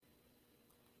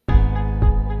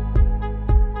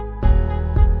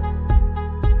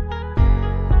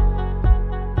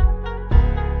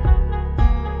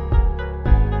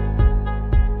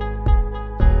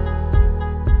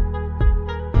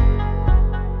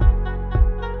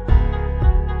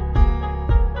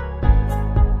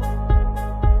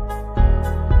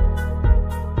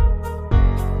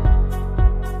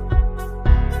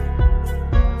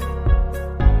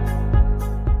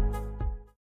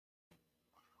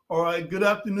All right, good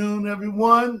afternoon,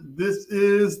 everyone. This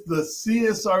is the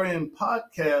CSRN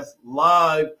podcast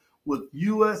live with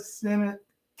U.S. Senate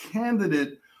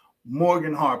candidate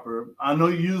Morgan Harper. I know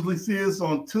you usually see us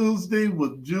on Tuesday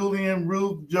with Julian,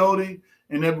 Ruth, Jody,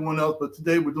 and everyone else, but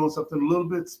today we're doing something a little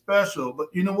bit special. But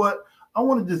you know what? I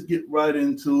want to just get right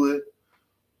into it.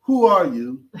 Who are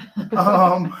you?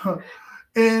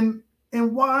 And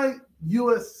why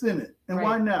U.S. Senate? And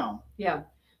why now? Yeah.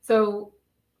 So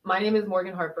my name is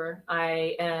Morgan Harper.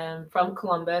 I am from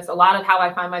Columbus. A lot of how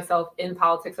I find myself in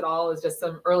politics at all is just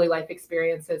some early life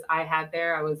experiences I had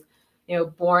there. I was,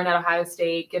 born at Ohio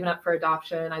State, given up for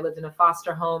adoption. I lived in a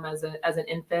foster home as an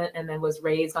infant, and then was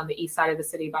raised on the east side of the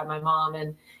city by my mom.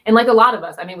 And like a lot of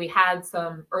us, we had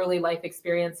some early life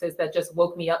experiences that just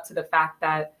woke me up to the fact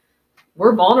that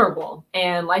we're vulnerable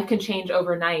and life can change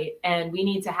overnight, and we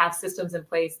need to have systems in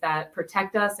place that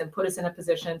protect us and put us in a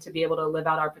position to be able to live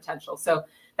out our potential. So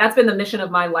that's been the mission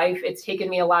of my life. It's taken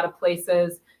me a lot of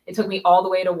places. It took me all the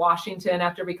way to Washington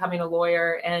after becoming a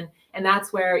lawyer. And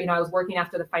that's where, I was working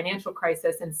after the financial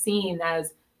crisis and seeing,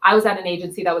 as I was at an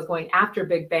agency that was going after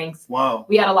big banks. Wow.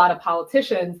 We had a lot of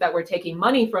politicians that were taking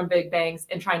money from big banks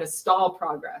and trying to stall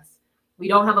progress. We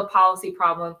don't have a policy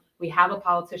problem. We have a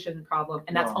politician problem,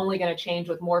 and that's only going to change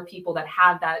with more people that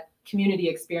have that community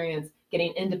experience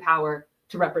getting into power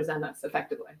to represent us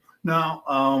effectively.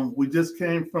 Now, we just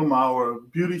came from our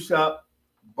beauty shop,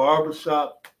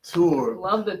 barbershop tour.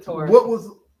 Love the tour. What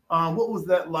was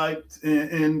that like?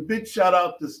 And big shout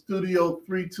out to Studio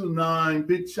 329.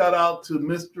 Big shout out to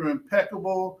Mr.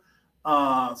 Impeccable,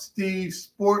 Steve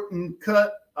Sport and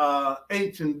Cut,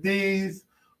 H&D's,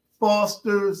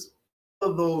 Foster's.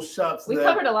 Of those shops. We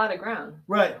covered a lot of ground.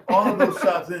 Right. All of those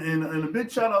shops. And a big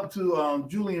shout out to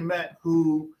Julian Mack,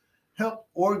 who helped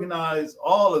organize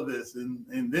all of this. And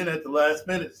then at the last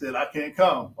minute said, I can't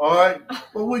come. All right.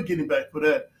 Well, we're getting back for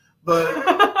that.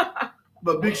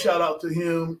 But big shout out to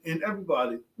him and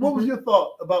everybody. What was your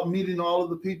thought about meeting all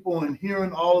of the people and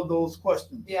hearing all of those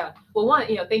questions? Yeah. Well, one,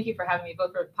 thank you for having me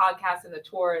both for the podcast and the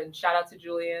tour. And shout out to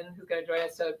Julian, who's going to join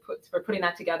us for putting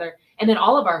that together. And then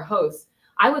all of our hosts.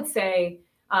 I would say,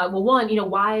 one,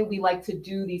 why we like to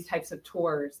do these types of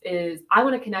tours is I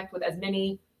want to connect with as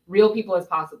many real people as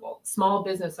possible, small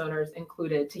business owners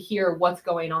included, to hear what's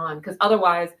going on. Because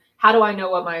otherwise, how do I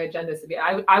know what my agenda is to be?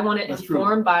 I want it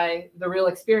informed by the real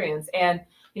experience. And,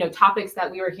 topics that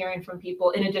we were hearing from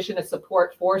people, in addition to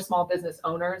support for small business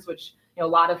owners, which, a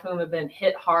lot of whom have been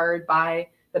hit hard by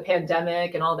the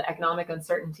pandemic and all the economic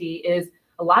uncertainty, is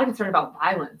a lot of concern about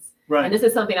violence. Right. And this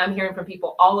is something I'm hearing from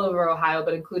people all over Ohio,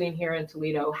 but including here in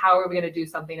Toledo. How are we going to do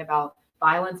something about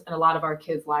violence and a lot of our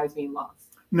kids' lives being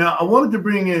lost? Now, I wanted to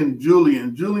bring in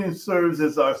Julian. Julian serves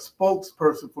as our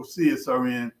spokesperson for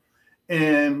CSRN.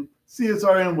 And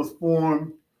CSRN was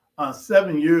formed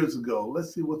 7 years ago.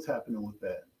 Let's see what's happening with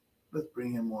that. Let's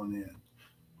bring him on in.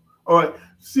 All right.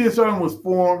 CSRN was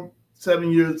formed 7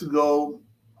 years ago.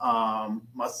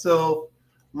 Myself,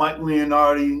 Mike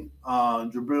Leonardi,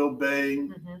 Jabril Bey,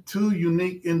 two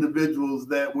unique individuals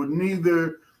that were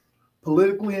neither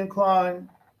politically inclined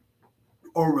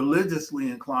or religiously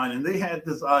inclined. And they had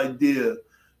this idea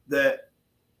that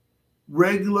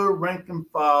regular rank and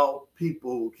file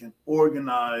people can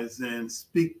organize and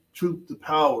speak truth to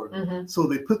power. So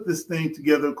they put this thing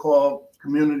together called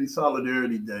Community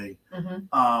Solidarity Day.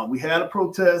 We had a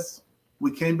protest.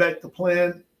 We came back to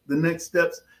plan the next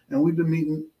steps. And we've been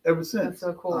meeting ever since. That's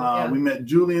so cool. We met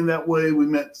Julian that way. We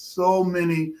met so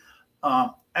many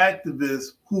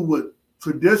activists who would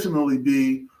traditionally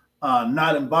be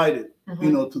not invited,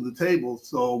 to the table.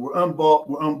 So we're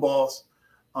unbossed.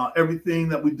 Everything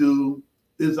that we do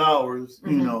is ours,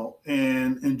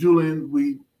 And Julian,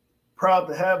 we proud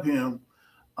to have him.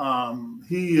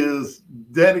 He is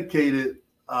dedicated.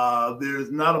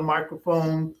 There's not a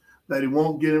microphone that he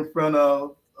won't get in front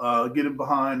of. Get it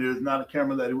behind. There's not a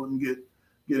camera that he wouldn't get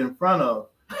in front of.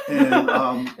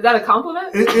 And is that a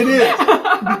compliment? It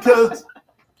is, because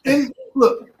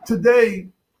look, today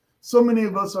so many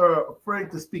of us are afraid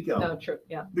to speak out. No, true,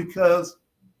 yeah. Because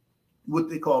what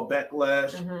they call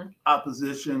backlash,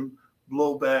 opposition,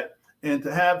 blowback, and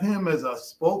to have him as a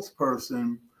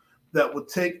spokesperson that would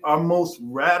take our most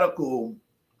radical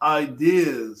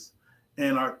ideas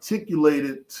and articulate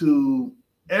it to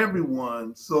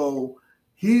everyone. So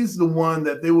he's the one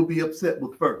that they will be upset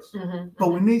with first. But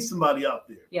we need somebody out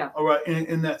there. Yeah. All right.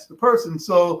 And that's the person.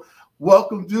 So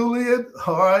welcome, Julian.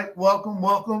 All right. Welcome.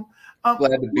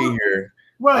 Glad to be here.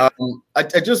 Right. I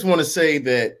just want to say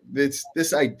that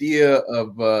this idea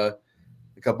of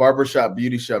like a barbershop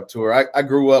beauty shop tour. I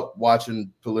grew up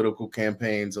watching political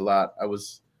campaigns a lot. I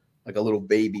was like a little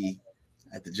baby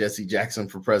at the Jesse Jackson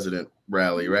for President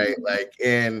rally, right? Like,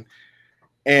 and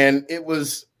it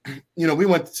was, we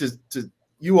went to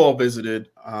you all visited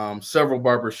several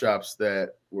barbershops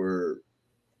that were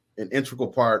an integral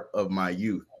part of my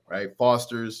youth, right?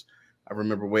 Foster's, I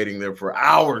remember waiting there for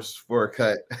hours for a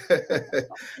cut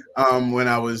when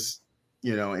I was,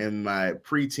 in my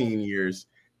preteen years.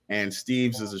 And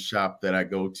Steve's is a shop that I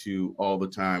go to all the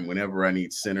time whenever I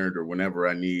need centered or whenever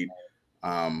I need,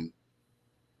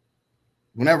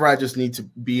 whenever I just need to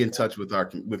be in touch with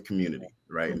with community,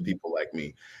 right? And people like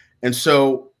me. And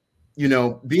so,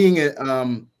 being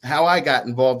how I got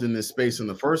involved in this space in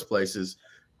the first place is,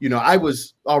 I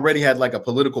was already had like a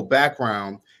political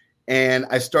background, and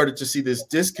I started to see this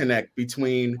disconnect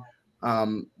between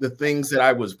the things that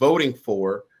I was voting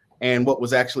for and what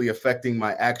was actually affecting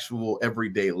my actual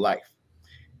everyday life.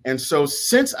 And so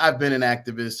since I've been an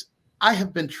activist, I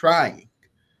have been trying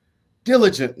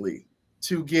diligently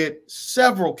to get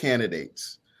several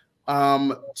candidates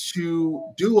to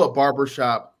do a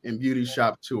barbershop and beauty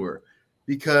shop tour,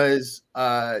 because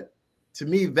to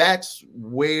me, that's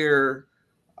where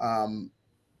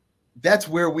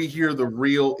we hear the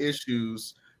real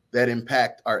issues that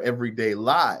impact our everyday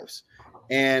lives.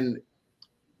 And,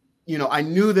 I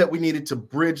knew that we needed to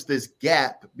bridge this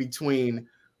gap between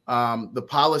the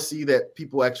policy that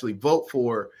people actually vote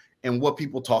for and what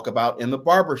people talk about in the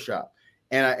barbershop.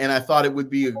 And I thought it would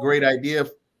be a great idea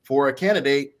for a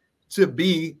candidate to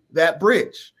be that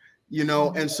bridge,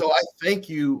 And so I thank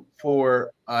you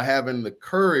for having the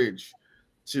courage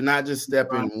to not just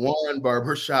step in one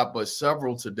barbershop, but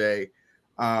several today,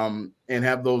 and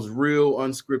have those real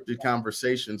unscripted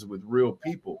conversations with real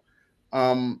people.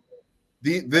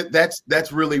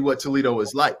 That's really what Toledo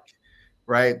is like,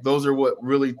 right? Those are what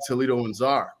really Toledoans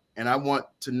are. And I want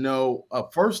to know,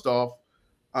 first off,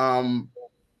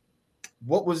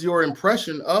 what was your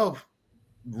impression of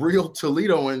real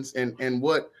Toledoans, and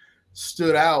what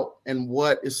stood out, and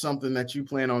what is something that you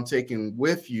plan on taking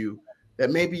with you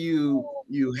that maybe you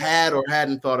had or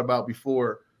hadn't thought about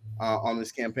before on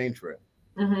this campaign trail?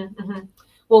 Mm-hmm, mm-hmm.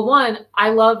 Well, one, I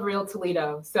love real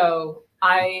Toledo. So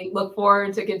I look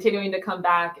forward to continuing to come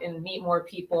back and meet more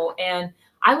people. And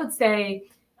I would say,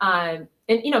 and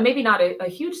maybe not a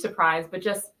huge surprise, but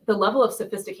just the level of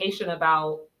sophistication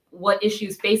about what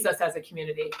issues face us as a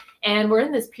community. And we're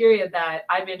in this period that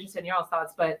I'd be interested in your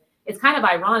thoughts, but it's kind of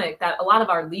ironic that a lot of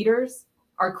our leaders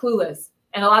are clueless,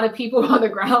 and a lot of people on the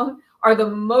ground are the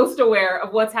most aware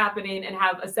of what's happening and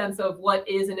have a sense of what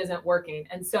is and isn't working.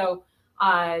 And so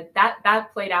that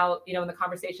played out, in the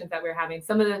conversations that we were having.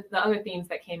 Some of the other themes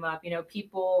that came up,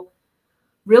 people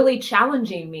really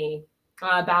challenging me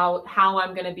about how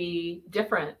I'm going to be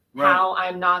different, right, how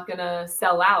I'm not going to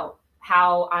sell out,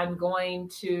 how I'm going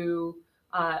to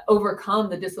overcome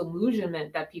the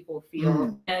disillusionment that people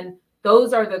feel. And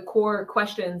those are the core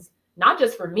questions, not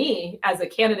just for me as a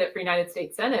candidate for United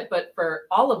States Senate, but for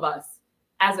all of us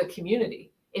as a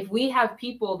community. If we have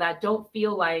people that don't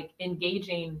feel like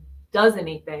engaging does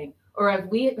anything, or if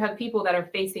we have people that are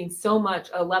facing so much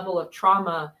a level of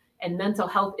trauma and mental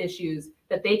health issues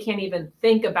that they can't even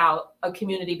think about a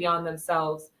community beyond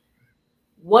themselves,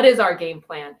 what is our game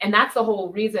plan? And that's the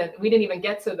whole reason we didn't even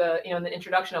get to the, in the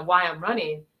introduction of why I'm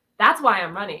running. That's why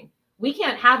I'm running. We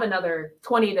can't have another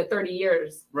 20 to 30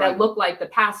 years that look like the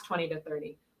past 20 to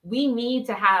 30. We need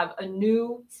to have a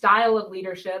new style of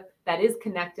leadership that is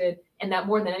connected and that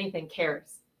more than anything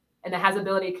cares and that has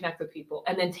ability to connect with people,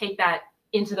 and then take that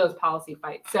into those policy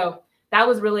fights. So that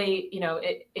was really,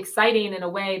 exciting in a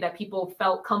way that people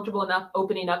felt comfortable enough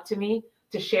opening up to me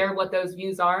to share what those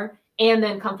views are, and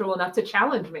then comfortable enough to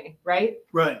challenge me, right?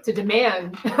 To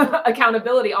demand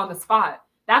accountability on the spot.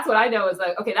 That's what I know is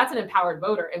like, okay, that's an empowered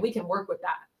voter, and we can work with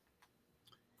that.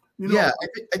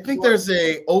 I think there's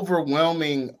a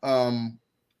overwhelming,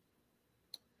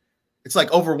 it's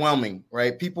like overwhelming,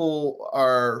 right? People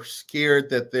are scared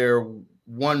that their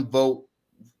one vote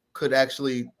could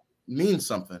actually mean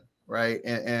something, right?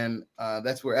 And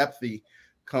that's where apathy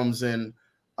comes in.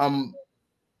 I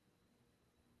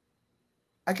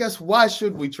guess, why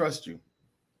should we trust you?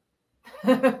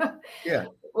 Yeah.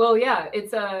 Well, yeah,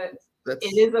 it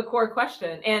is a core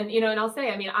question. And, and I'll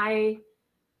say,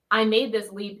 I made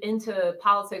this leap into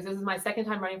politics. This is my second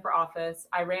time running for office.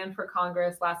 I ran for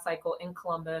Congress last cycle in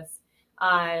Columbus.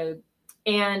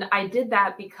 And I did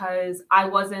that because I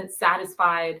wasn't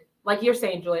satisfied, like you're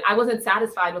saying, Julian, I wasn't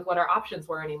satisfied with what our options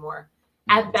were anymore.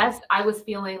 At best, I was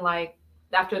feeling like,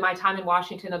 after my time in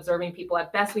Washington observing people,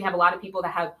 at best, we have a lot of people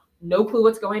that have no clue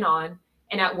what's going on.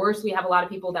 And at worst, we have a lot of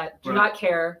people that do not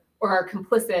care or are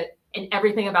complicit in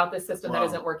everything about this system that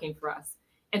isn't working for us.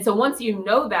 And so once you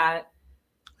know that,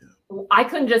 I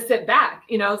couldn't just sit back.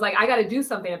 I was like, I got to do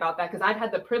something about that because I've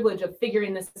had the privilege of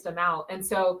figuring the system out. And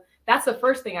so that's the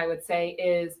first thing I would say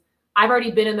is I've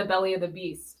already been in the belly of the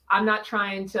beast. I'm not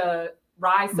trying to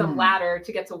rise some ladder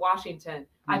to get to Washington.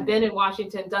 I've been in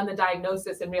Washington, done the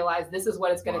diagnosis, and realized this is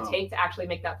what it's going to take to actually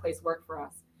make that place work for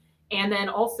us. And then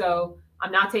also,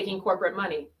 I'm not taking corporate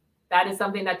money. That is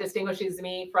something that distinguishes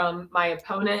me from my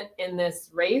opponent in this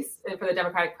race for the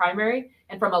Democratic primary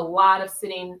and from a lot of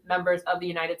sitting members of the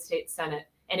United States Senate.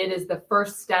 And it is the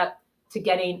first step to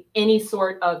getting any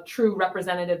sort of true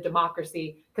representative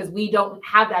democracy, because we don't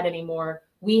have that anymore.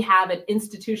 We have an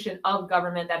institution of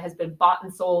government that has been bought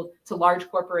and sold to large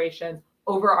corporations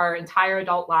over our entire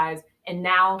adult lives and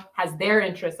now has their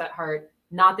interests at heart,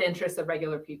 not the interests of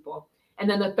regular people. And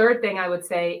then the third thing I would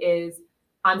say is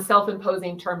I'm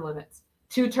self-imposing term limits,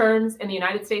 2 terms in the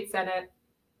United States Senate.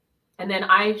 And then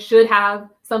I should have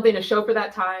something to show for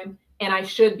that time. And I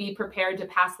should be prepared to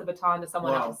pass the baton to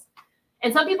someone else.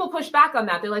 And some people push back on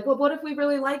that. They're like, well, what if we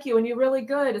really like you and you're really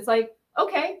good? It's like,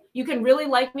 okay, you can really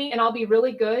like me and I'll be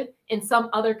really good in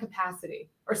some other capacity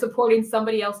or supporting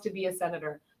somebody else to be a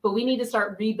senator. But we need to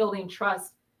start rebuilding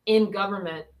trust in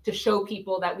government to show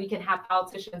people that we can have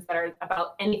politicians that are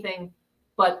about anything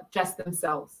but just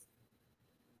themselves.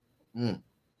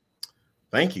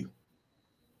 Thank you.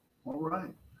 All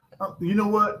right. You know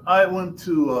what? I went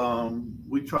to,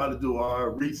 we try to do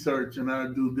our research and our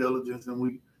due diligence, and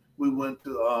we went to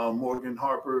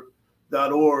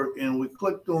morganharper.org and we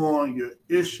clicked on your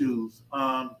issues.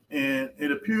 And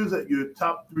it appears that your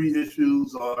top 3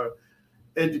 issues are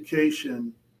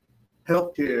education,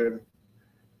 healthcare,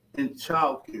 and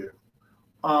childcare.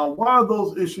 Why are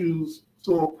those issues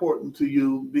so important to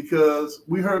you? Because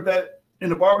we heard that in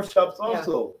the barbershops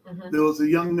also. Yeah. There was a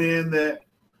young man that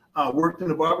worked in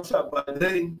the barbershop by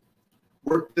day,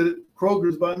 worked at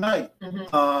Kroger's by night,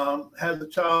 has a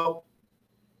child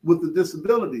with a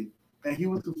disability, and he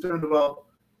was concerned about,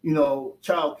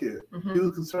 child care. He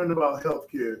was concerned about health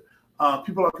care.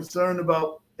 People are concerned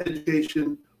about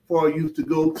education for our youth to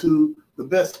go to the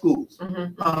best schools.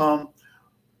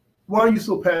 Why are you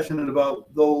so passionate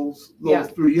about those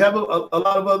 3? You have a lot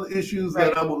of other issues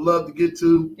that I would love to get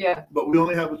to, but we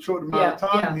only have a short amount of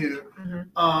time here.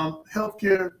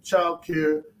 Healthcare,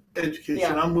 childcare,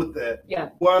 education. I'm with that.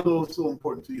 Why are those so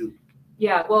important to you?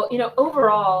 Yeah, well,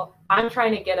 overall, I'm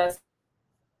trying to get us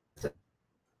to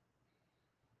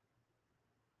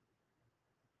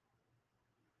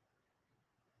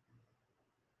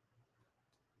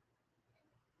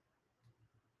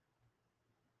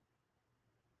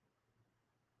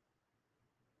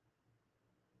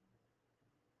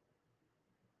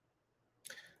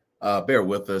bear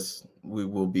with us. We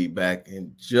will be back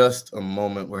in just a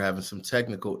moment. We're having some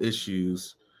technical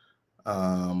issues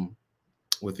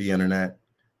with the internet,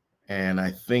 and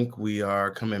I think we are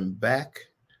coming back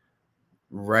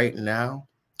right now.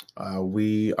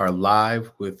 We are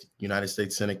live with United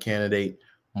States Senate candidate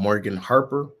Morgan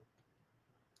Harper,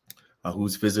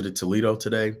 who's visited Toledo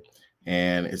today,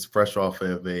 and is fresh off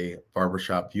of a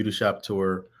barbershop beauty shop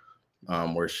tour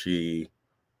where she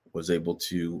was able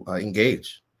to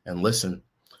engage and listen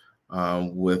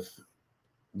with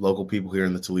local people here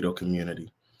in the Toledo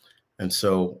community. And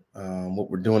so what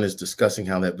we're doing is discussing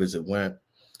how that visit went,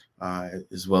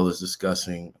 as well as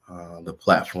discussing the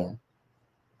platform.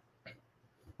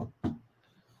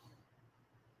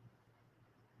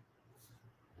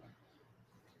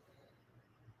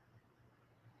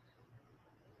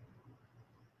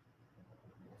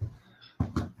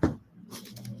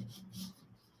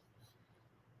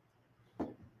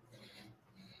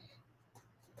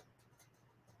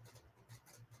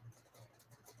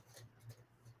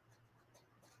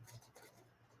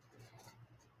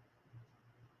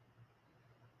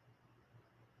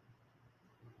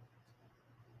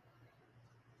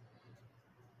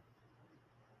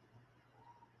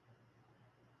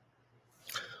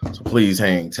 So please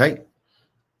hang tight,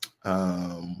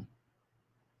 as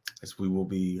we will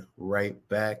be right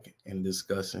back and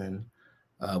discussing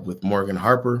with Morgan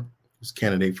Harper, who's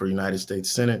candidate for United States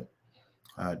Senate,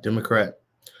 Democrat.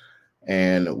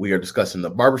 And we are discussing the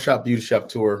barbershop beauty shop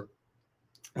tour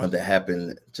that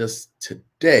happened just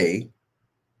today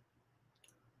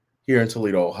here in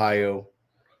Toledo, Ohio.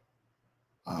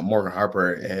 Morgan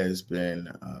Harper has been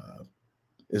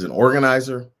is an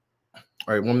organizer.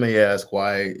 All right, one may ask,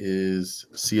 why is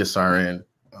CSRN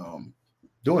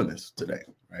doing this today?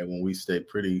 Right, when we stay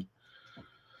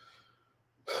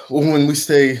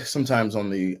sometimes on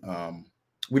the,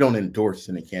 we don't endorse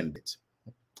any candidates.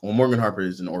 Well, Morgan Harper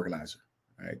is an organizer,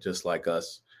 right, just like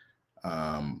us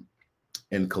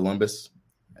in Columbus,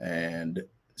 and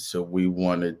so we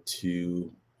wanted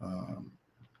to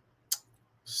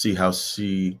see how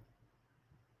she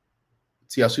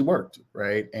worked,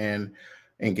 right, and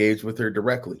engage with her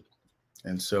directly.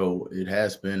 And so it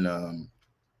has been an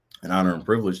honor and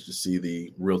privilege to see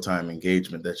the real-time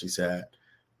engagement that she's had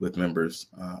with members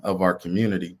of our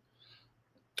community,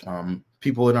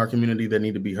 people in our community that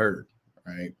need to be heard,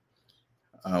 right?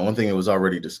 One thing that was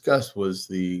already discussed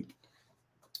was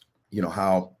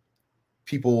how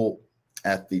people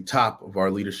at the top of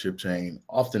our leadership chain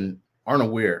often aren't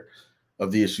aware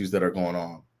of the issues that are going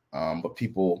on, but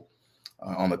people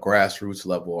on the grassroots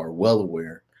level are well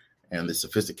aware, and the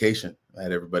sophistication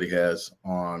that everybody has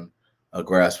on a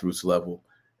grassroots level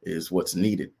is what's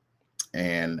needed.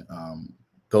 And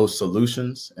those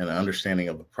solutions and understanding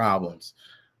of the problems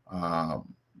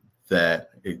that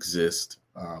exist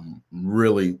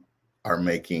really are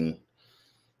making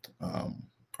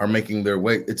their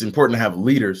way. It's important to have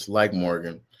leaders like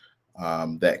Morgan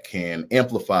that can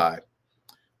amplify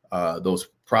those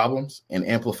problems and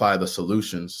amplify the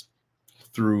solutions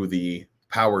through the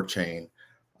power chain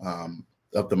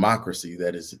of democracy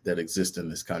that exists in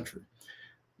this country.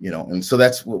 And so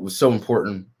that's what was so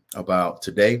important about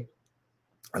today.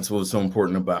 That's what was so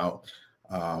important about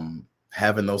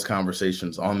having those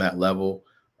conversations on that level,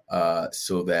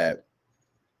 so that,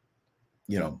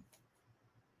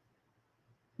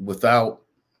 without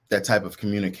that type of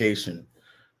communication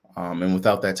and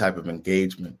without that type of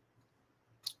engagement,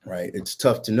 right, it's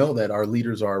tough to know that our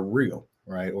leaders are real,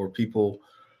 right? Or people,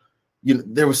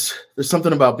 there's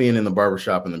something about being in the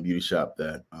barbershop and the beauty shop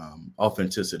that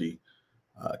authenticity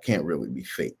can't really be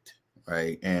faked,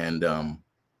 right? And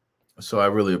so I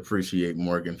really appreciate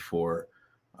Morgan for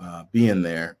being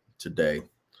there today.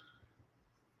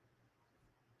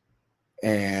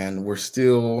 And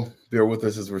bear with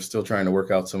us as we're still trying to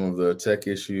work out some of the tech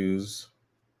issues.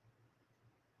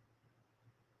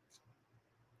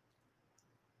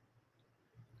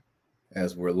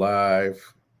 As we're live.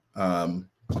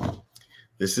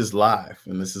 This is live,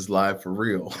 and this is live for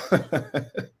real.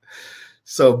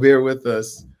 So bear with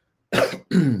us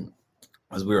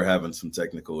as we were having some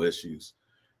technical issues,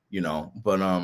 but